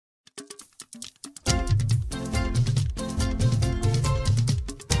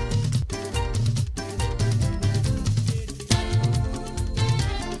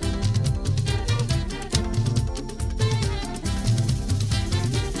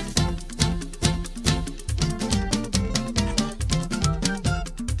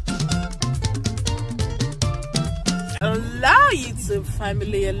YouTube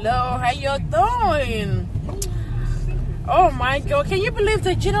family, hello, how you doing? Oh my god, can you believe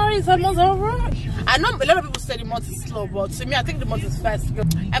that January is almost over? I know a lot of people say the month is slow, but to me I think the month is fast.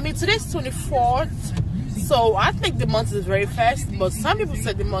 I mean, today's 24th, so I think the month is very fast, but some people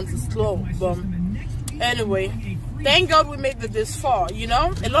say the month is slow. But anyway, thank God we made it this far. You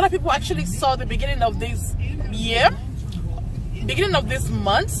know, a lot of people actually saw the beginning of this year, beginning of this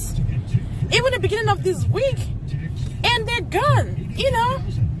month, even the beginning of this week, and they're gone, you know.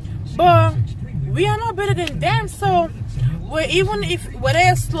 But we are not better than them, so even if whether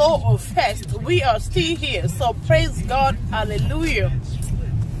it's slow or fast, we are still here. So praise God, hallelujah.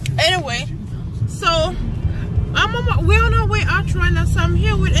 Anyway, so we're on our way out right now. So I'm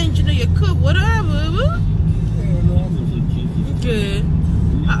here with Engineer Yakub. Whatever. Good.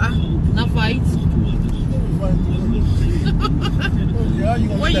 Not fight.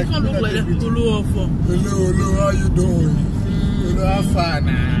 Why you can't look like that? Hello, how you doing? Hello, how far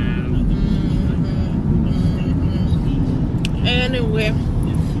now? Anyway,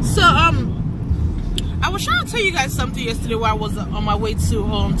 so I was trying to tell you guys something yesterday while I was on my way to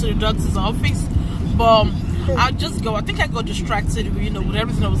the doctor's office, but I think I got distracted, you know, with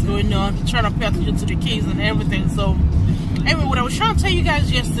everything that was going on, trying to pay attention to the kids and everything. So anyway, what I was trying to tell you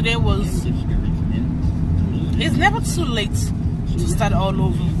guys yesterday was, it's never too late to start all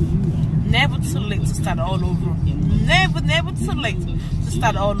over. Never too late to start all over. Never too late to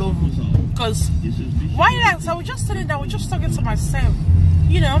start all over. Because why not? So I was just sitting there, I was just talking to myself,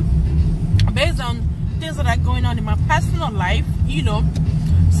 you know, based on things that are going on in my personal life, you know.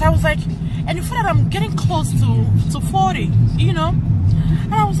 So I was like, and the fact that I'm getting close to 40, you know,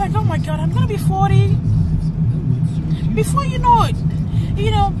 and I was like, oh my God, I'm gonna be 40 before you know it. You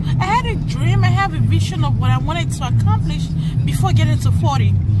know, I had a dream, I have a vision of what I wanted to accomplish before getting to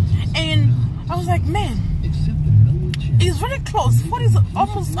 40, and I was like, man, it's very close. 40 is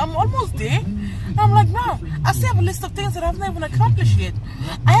I'm almost there. And I'm like, no, I still have a list of things that I've not even accomplished yet.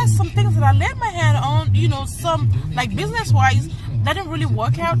 I had some things that I laid my hand on, you know, some like business-wise that didn't really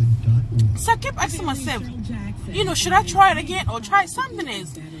work out. So I kept asking myself, you know, should I try it again or try something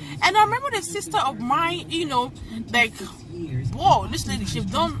else? And I remember the sister of mine, you know, like, whoa, this lady, she's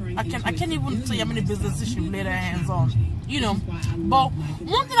done, I can't even tell you how many businesses she's laid her hands on, you know. But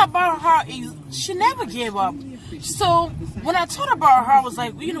one thing about her is she never gave up. So when I thought about her, I was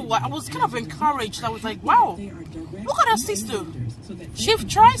like, you know what, I was kind of encouraged. I was like, wow, look at her sister. She's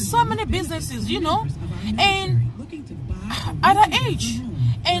tried so many businesses, you know, and at her age,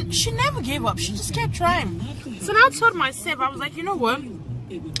 and she never gave up. She just kept trying. So now I told myself, I was like, you know what,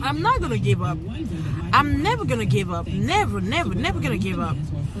 I'm not gonna give up. I'm never gonna give up. Never gonna give up.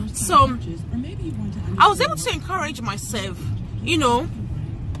 So I was able to encourage myself, you know,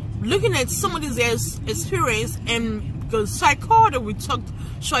 looking at somebody's experience, and because so I called her, we talked.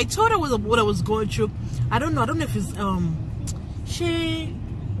 So I told her what I was going through. I don't know if it's she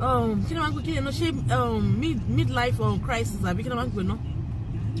midlife crisis. I don't know.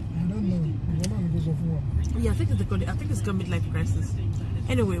 Yeah, I think it's called midlife crisis.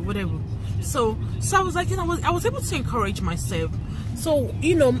 Anyway, whatever. So I was like, you know, I was able to encourage myself. So,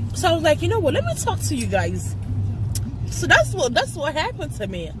 you know, so I was like, you know what, let me talk to you guys. So that's what happened to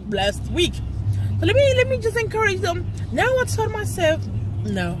me last week. So let me just encourage them. Now I told myself,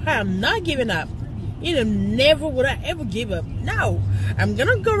 no, I'm not giving up. You know, never would I ever give up. No, I'm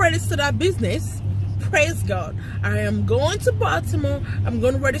gonna go register that business. Praise God. I am going to Baltimore. I'm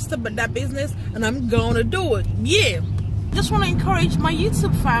gonna register that business, and I'm gonna do it. Yeah. Just want to encourage my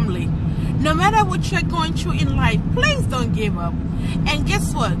YouTube family. No matter what you're going through in life, please don't give up. And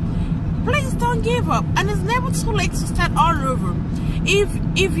guess what? Please don't give up. And it's never too late to start all over. If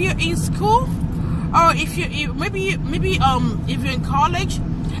you're in school, or if you're maybe if you're in college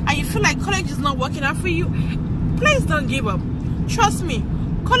and you feel like college is not working out for you, please don't give up. Trust me,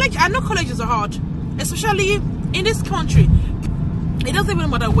 college, I know colleges are hard, especially in this country. It doesn't even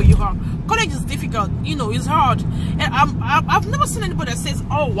matter where you are. College is difficult, you know, it's hard. And I've never seen anybody that says,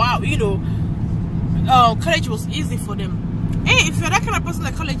 oh wow, you know, college was easy for them. Hey, if you're that kind of person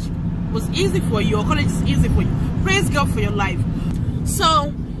that college was easy for you, or college is easy for you, praise God for your life.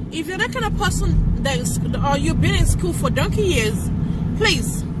 So if you're that kind of person or you've been in school for donkey years,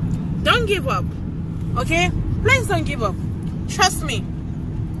 please don't give up. Okay, please don't give up. Trust me,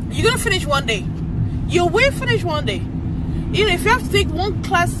 you're gonna finish one day. You will finish one day. You know, if you have to take one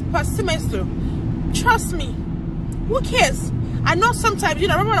class per semester, trust me, who cares? I know sometimes, you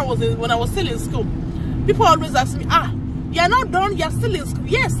know, I remember when I was still in school, people always ask me, you're not done, you're still in school.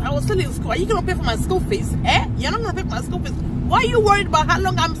 Yes, I was still in school. Are you going to pay for my school fees? You're not going to pay for my school fees. Why are you worried about how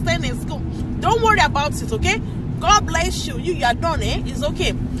long I'm staying in school? Don't worry about it, okay? God bless you. You are done, eh? It's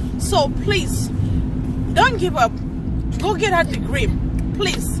okay. So please, don't give up. Go get a degree.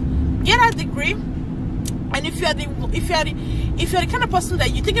 Please, get a degree. And if you're the kind of person that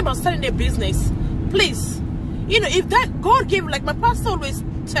you're thinking about starting a business, please, you know, if that God gave, like my pastor always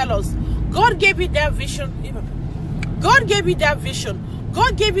tell us, God gave you that vision. God gave you that vision.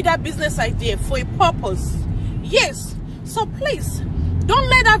 God gave you that business idea for a purpose. Yes. So please, don't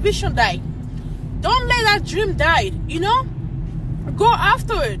let that vision die. Don't let that dream die. You know, go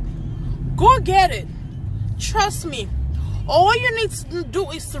after it. Go get it. Trust me. All you need to do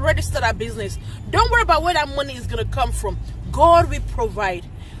is to register that business. Don't worry about where that money is going to come from. God will provide.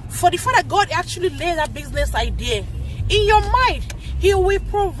 For the fact that God actually laid that business idea in your mind, He will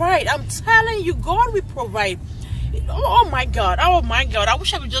provide. I'm telling you, God will provide. Oh my God. Oh my God. I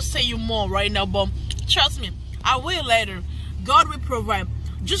wish I could just say you more right now, but trust me, I will later. God will provide.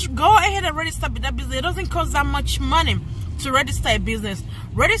 Just go ahead and register that business. It doesn't cost that much money to register a business.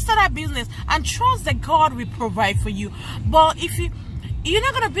 Register that business and trust that God will provide for you. But if you're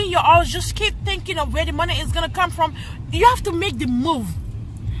not going to be in your house, just keep thinking of where the money is going to come from. You have to make the move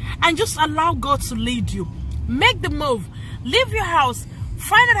and just allow God to lead you. Make the move. Leave your house.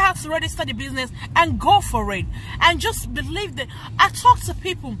 Find out how to register the business and go for it. And just believe that. I talk to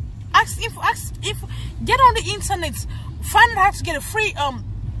people. Ask if get on the internet. Find out how to get a free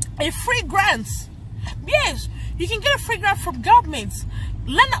grant. Yes, you can get a free grant from governments.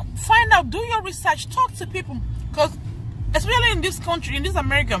 Find out, do your research, talk to people, because especially in this country, in this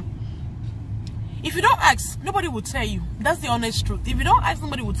America, if you don't ask, nobody will tell you. That's the honest truth. If you don't ask,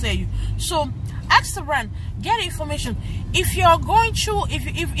 nobody will tell you. So ask around, get information. If you're going through,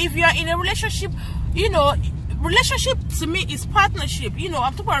 if you're in a relationship, you know, relationship to me is partnership. You know,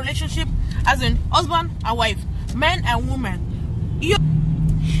 I'm talking about relationship as in husband and wife, man and woman. If you're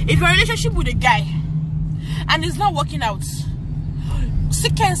in a relationship with a guy and it's not working out,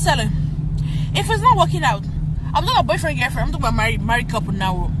 seek counseling. If it's not working out, I'm talking about boyfriend, girlfriend. I'm talking about married couple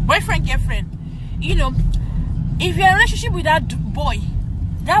now. Boyfriend, girlfriend. You know, if you're in a relationship with that boy,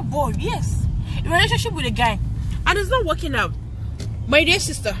 yes. If you're in a relationship with a guy and it's not working out, my dear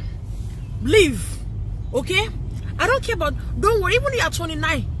sister, leave. Okay? I don't care about, don't worry, even if you're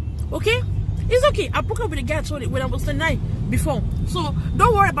 29, okay? It's okay. I broke up with a guy when I was 29 before. So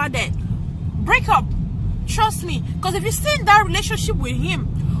don't worry about that. Break up. Trust me. Because if you stay in that relationship with him,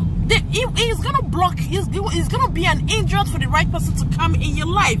 he's gonna block, he's gonna be an hindrance for the right person to come in your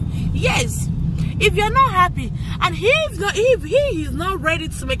life. Yes. If you're not happy and if he is not ready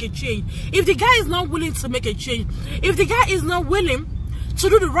to make a change, if the guy is not willing to make a change, if the guy is not willing to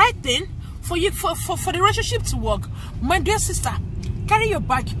do the right thing for you, for the relationship to work, my dear sister, carry your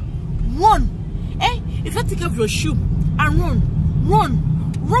bag, run. If you take off your shoe and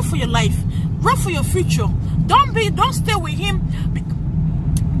run for your life, run for your future. Don't stay with him.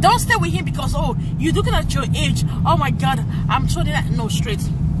 Don't stay with him because, oh, you're looking at your age. Oh my God, I'm 29. No, straight.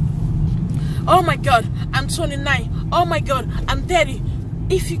 Oh my God, I'm 29. Oh my God, I'm 30.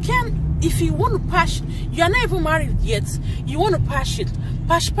 If you want to pass, you are not even married yet. You want to pass it.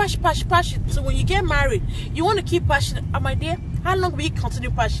 Pass it. So when you get married, you want to keep passing. My dear, how long will you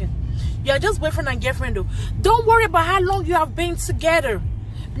continue passing? You are just boyfriend and girlfriend though. Don't worry about how long you have been together.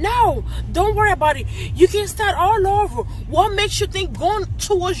 No, don't worry about it. You can start all over. What makes you think going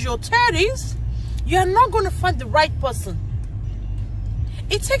towards your 30s, you're not going to find the right person?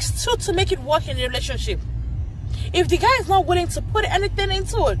 It takes two to make it work in a relationship. If the guy is not willing to put anything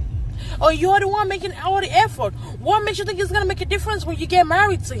into it, or you're the one making all the effort, what makes you think it's going to make a difference when you get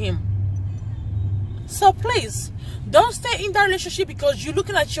married to him? So please, don't stay in that relationship because you're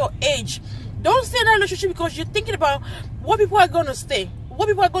looking at your age. Don't stay in that relationship because you're thinking about what people are going to say. What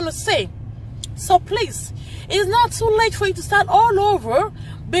people are going to say. So please, it's not too late for you to start all over.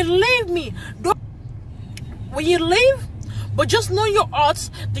 Believe me. When you leave, but just know your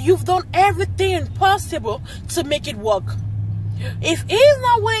odds that you've done everything possible to make it work. If he's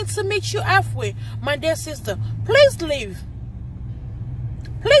not willing to meet you halfway, my dear sister, please leave.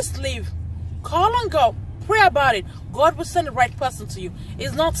 Please leave. Call on God. Pray about it. God will send the right person to you.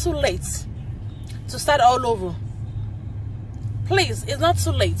 It's not too late to start all over. Please, it's not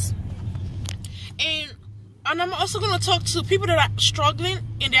too late. And I'm also going to talk to people that are struggling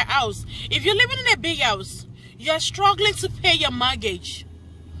in their house. If you're living in a big house, you're struggling to pay your mortgage,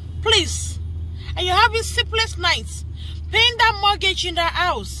 please, and you're having sleepless nights paying that mortgage in that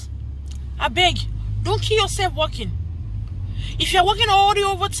house, I beg, don't kill yourself working. If you're working all the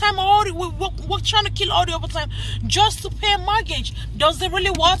overtime, we're trying to kill all the overtime just to pay a mortgage, does it really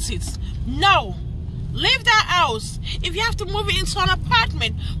worth it? No. Leave that house. If you have to move it into an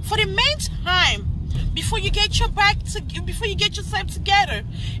apartment for the meantime, before you get before you get yourself together.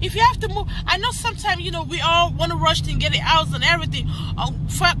 If you have to move, I know sometimes, you know, we all want to rush to get a house and everything. Oh,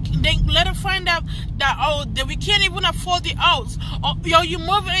 fuck, then let her find out that, that we can't even afford the house. Or you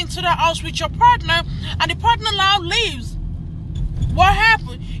move into the house with your partner and the partner now leaves. What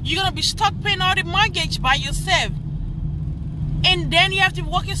happened? You're gonna be stuck paying all the mortgage by yourself. And then you have to be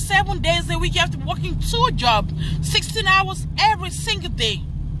working 7 days a week. You have to be working 2 jobs, 16 hours every single day,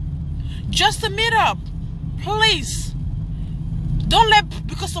 just to meet up. Please, don't let,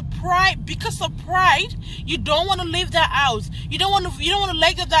 because of pride, you don't want to leave that house. You don't want to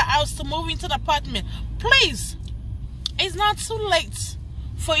let go of that house to move into the apartment. Please, it's not too late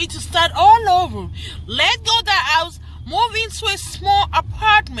for you to start all over. Let go of that house. Move into a small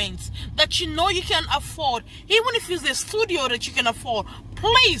apartment that you know you can afford. Even if it's a studio that you can afford,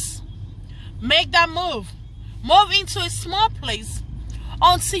 please make that move. Move into a small place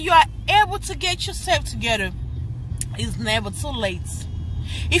until you are able to get yourself together. It's never too late.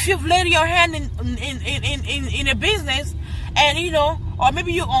 If you've laid your hand in a business, and you know, or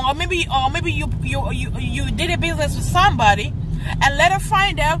maybe you did a business with somebody, and let her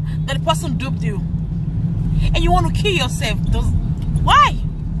find out that the person duped you, and you want to kill yourself. Why?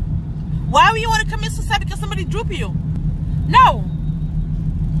 Why would you want to commit suicide because somebody duped you? No.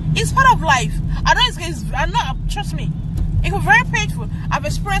 It's part of life. I know trust me. It was very painful. I've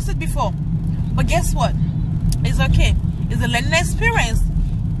experienced it before. But guess what? It's okay. It's a learning experience.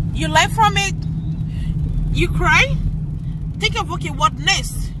 You learn from it. You cry. Think of, okay, what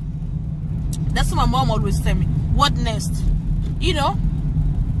next? That's what my mom always tell me. What next? You know?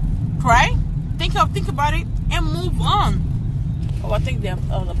 Cry. Think about it and move on. Oh, I think the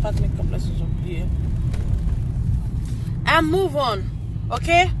apartment complex is over here. And move on.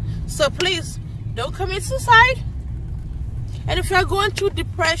 Okay? So please, don't commit suicide. And if you're going through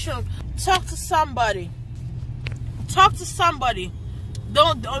depression, talk to somebody. Talk to somebody.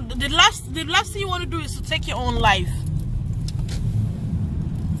 The last thing you want to do is to take your own life.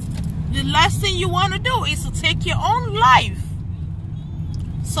 The last thing you want to do is to take your own life.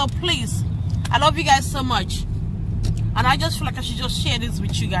 So please, I love you guys so much, and I just feel like I should just share this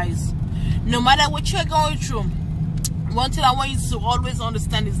with you guys. No matter what you're going through, one thing I want you to always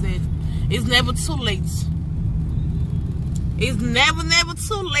understand is that it's never too late. It's never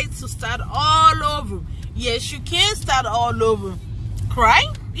too late to start all over. Yes, you can start all over. Cry?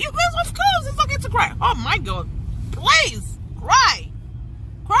 You guys, of course, it's okay to cry. Oh my God. Please, cry.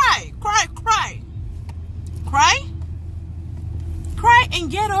 Cry, cry, cry. Cry. Cry and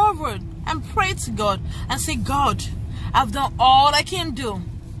get over it. And pray to God and say, God, I've done all I can do.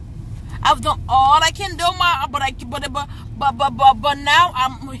 I've done all I can do, but now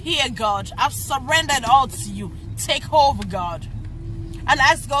I'm here, God. I've surrendered all to you. Take over, God. And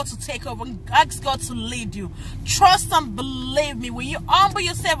ask God to take over. Ask God to lead you. Trust and believe me. When you humble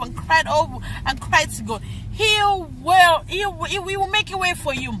yourself and cry over and cry to God, He will make a way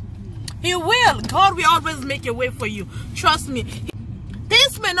for you. He will. God will always make a way for you. Trust me.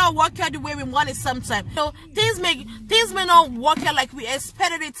 Things may not work out the way we want it sometimes. You know, things may not work out like we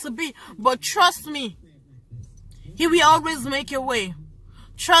expected it to be. But trust me, He will always make a way.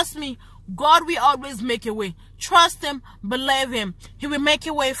 Trust me, God will always make a way. Trust Him, believe Him. He will make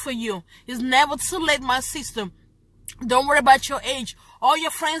a way for you. It's never too late, my sister. Don't worry about your age. All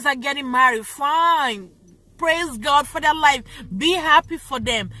your friends are getting married. Fine. Praise God for their life. Be happy for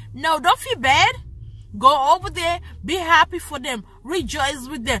them. No, don't feel bad. Go over there, be happy for them, rejoice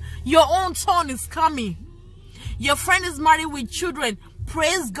with them. Your own turn is coming. Your friend is married with children.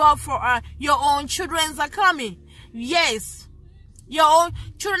 Praise God for her. Your own children are coming. Yes, your own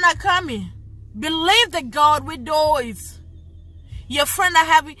children are coming. Believe that God will do it. Your friend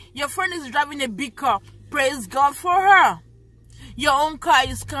is driving a big car. Praise God for her. Your own car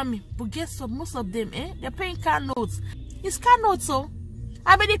is coming. But guess what? Most of them, they're paying car notes. It's car notes, so.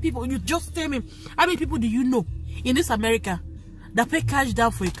 How many people, you just tell me, how many people do you know in this America that pay cash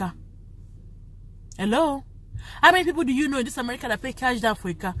down for a car? Hello? How many people do you know in this America that pay cash down for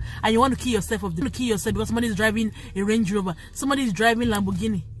a car and you want to kill yourself of them? You want to kill yourself because somebody is driving a Range Rover, somebody is driving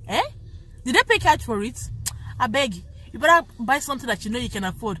Lamborghini. Did they pay cash for it? I beg you better buy something that you know you can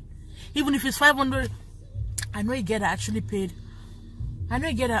afford. Even if it's 500, I know you get actually paid. I know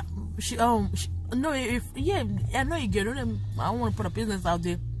you get a, no, I know you get it. I don't want to put a business out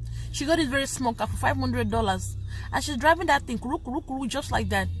there. She got this very small car for $500, and she's driving that thing, just like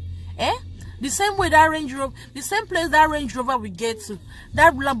that. The same way that Range Rover, the same place that Range Rover we get to,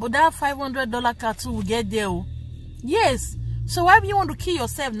 that $500 car too will get there. Oh. Yes. So why do you want to kill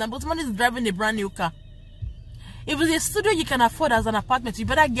yourself now? But somebody is driving a brand new car. If it's a studio you can afford as an apartment, you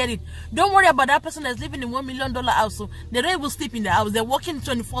better get it. Don't worry about that person that's living in $1 million house. So they don't even sleep in the house. They're working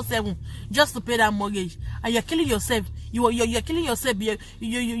 24/7 just to pay that mortgage. And you're killing yourself. You're killing yourself.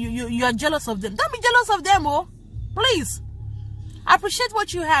 You are jealous of them. Don't be jealous of them, oh. Please. Appreciate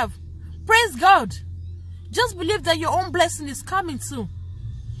what you have. Praise God. Just believe that your own blessing is coming too.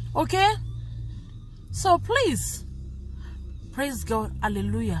 Okay? So please. Praise God.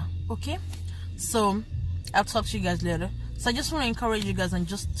 Hallelujah. Okay? So I'll talk to you guys later. So I just want to encourage you guys and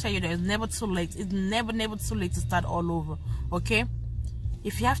just tell you that it's never too late. It's never too late to start all over. Okay?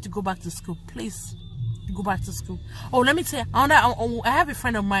 If you have to go back to school, please go back to school. Oh, let me tell you, I have a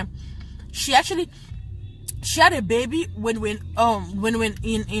friend of mine. She had a baby when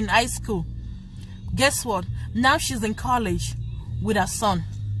in high school. Guess what? Now she's in college with her son.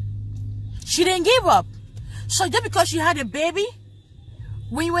 She didn't give up. So just because she had a baby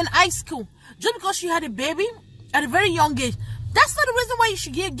when you were in high school, just because you had a baby at a very young age, that's not the reason why you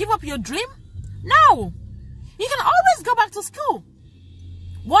should give up your dream. No. You can always go back to school.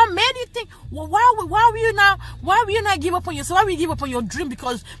 What made you think, well, why will you not give up on yourself? Why will you give up on your dream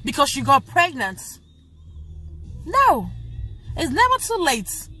because you got pregnant? No. It's never too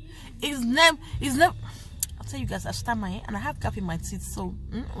late. It's never I'll tell you guys, I stand my hair and I have gap in my teeth, so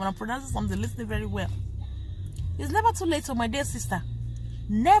when I'm pronouncing something, listen very well. It's never too late, oh my dear sister.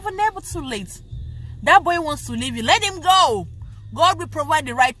 Never too late. That boy wants to leave you. Let him go. God will provide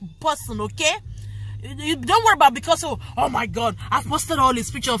the right person, okay? You don't worry about because oh my God, I've posted all his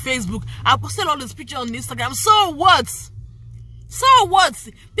pictures on Facebook. I posted all his pictures on Instagram. So what? So what?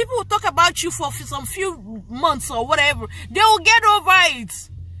 People will talk about you for some few months or whatever. They will get over it.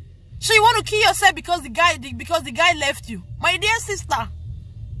 So you want to kill yourself because the guy left you, my dear sister?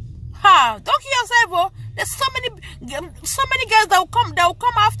 Ha! Don't kill yourself, oh. There's so many guys that will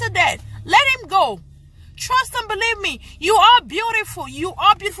come after that. Let him go. Trust and believe me. You are beautiful. You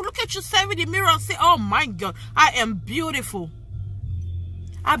are beautiful. Look at yourself in the mirror and say, oh my God, I am beautiful.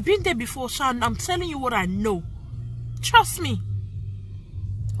 I've been there before, so I'm telling you what I know. Trust me.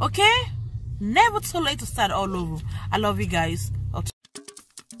 Okay? Never too late to start all over. I love you guys.